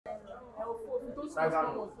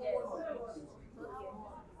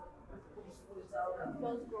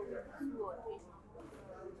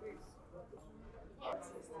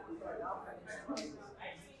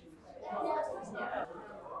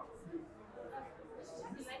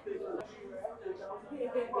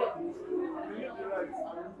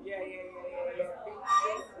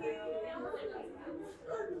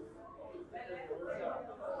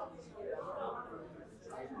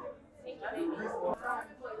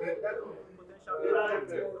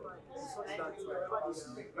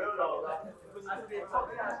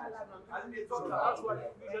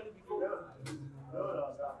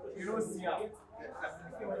You don't see how.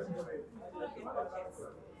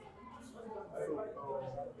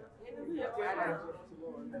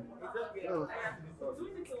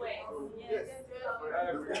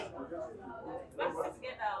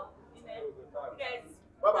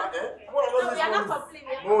 Bye-bye, eh? No, we are not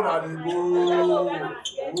complaining. No,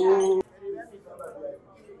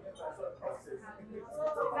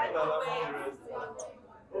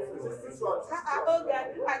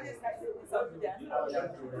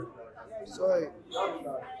 sorry.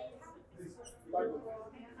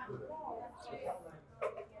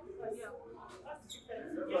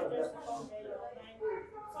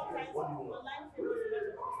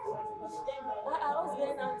 I was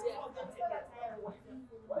going out there.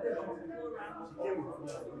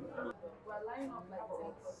 We're lining up like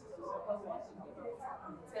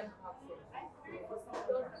 10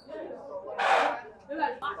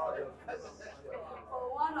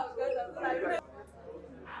 one of those,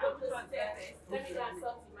 let me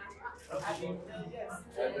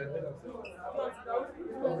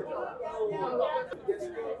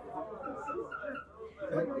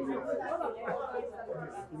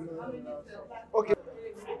Okay.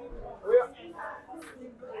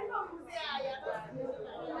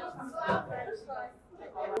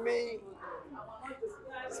 Me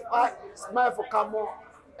smile for Kahmoh.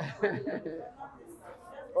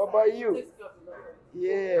 What about you?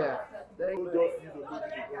 Yeah. Thank you. Look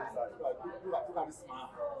at the smile.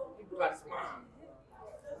 Look at the smile.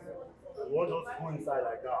 You won't just go inside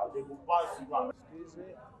like that. They will pass you out. Excuse me.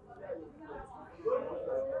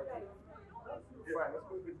 Fine, let's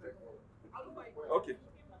go with the Okay.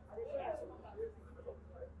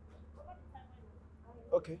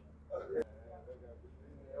 Okay.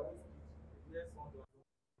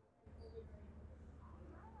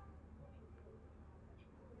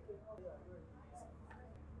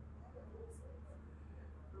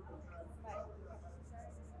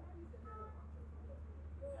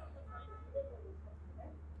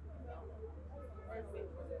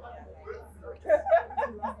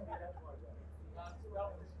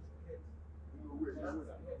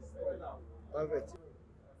 Perfect.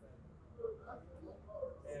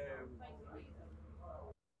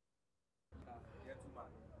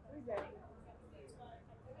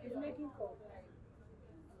 He's making call.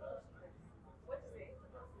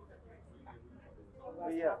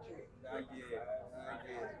 Yeah.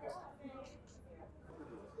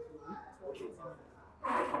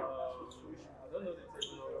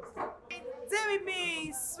 Stay with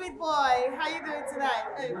me, sweet boy. How you doing tonight?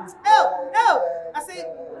 Oh, I say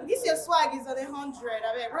this your swag is on 100.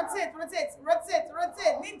 I mean, rotate.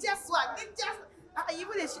 Ninja swag,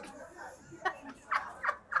 even a shit.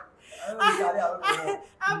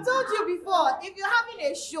 I've told you before, if you're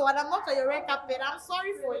having a show and I'm not on your red carpet, I'm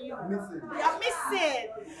sorry for you. You're missing.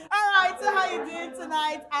 Alright, so how you doing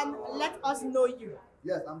tonight? And let us know you.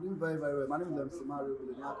 Yes, I'm doing very, very well. My name is Mario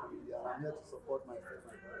Billionaire Comedian. I'm here to support my friend,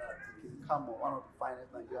 Kahmoh, one of the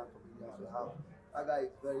finest Nigerian comedians we have. That guy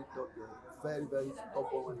is very tough, very, very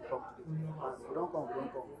stubborn when it comes to this. And we don't come.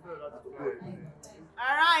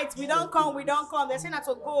 Alright, we don't come. They're saying that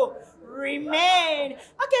to go. Remain.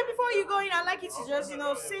 Okay, before you go in, I'd like you to just,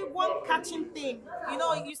 say one catching thing.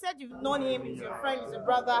 You said you've known him, he's your friend, he's a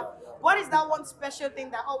brother. What is that one special thing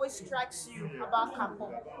that always strikes you about Kahmoh?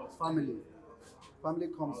 Family. Family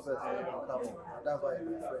comes first in Kahmoh, and that's why he's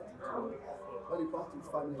my friend. When it comes to his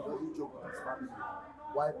family, he doesn't joke with his family.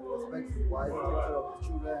 Wife respects his wife, takes care of his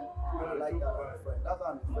children. People like that as a friend. That's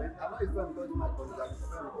why I'm his friend. I'm not his friend because he's my colleague. I'm his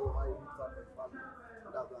friend because of how he looks after his family.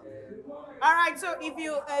 That's why I'm here. All right. So if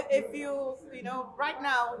you right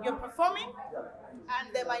now you're performing, and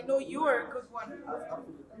they might know you are a good one.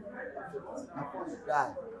 Absolutely. I'm funny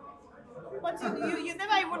guy. But you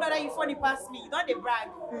never even know that you're funny past me. You don't dey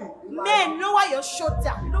brag. Men, lower your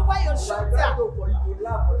shoulder. Lower your shoulder.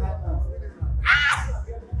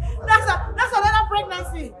 That's another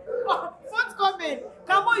pregnancy. Forthcoming.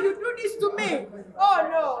 Kahmoh, you do this to me. Oh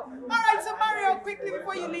no. Alright, so Mario, quickly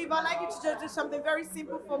before you leave, I'd like you to just do something very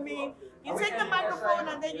simple for me. You take the microphone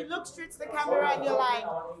and then you look straight to the camera and you're like,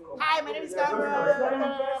 hi, my name is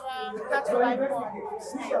Kahmoh. That's what I want.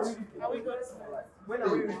 Stage. Are we good?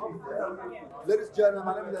 Ladies and gentlemen,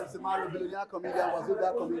 my name is Mario, billionaire comedian, was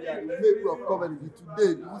comedian, the maker of comedy.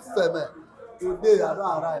 Today, today I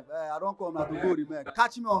don't arrive. I don't come at the go remain.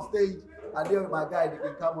 Catch me on stage and there with my guy, they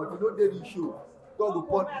can come on. If you don't do the show, go to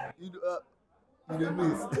put you the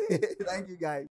miss. Thank you guys.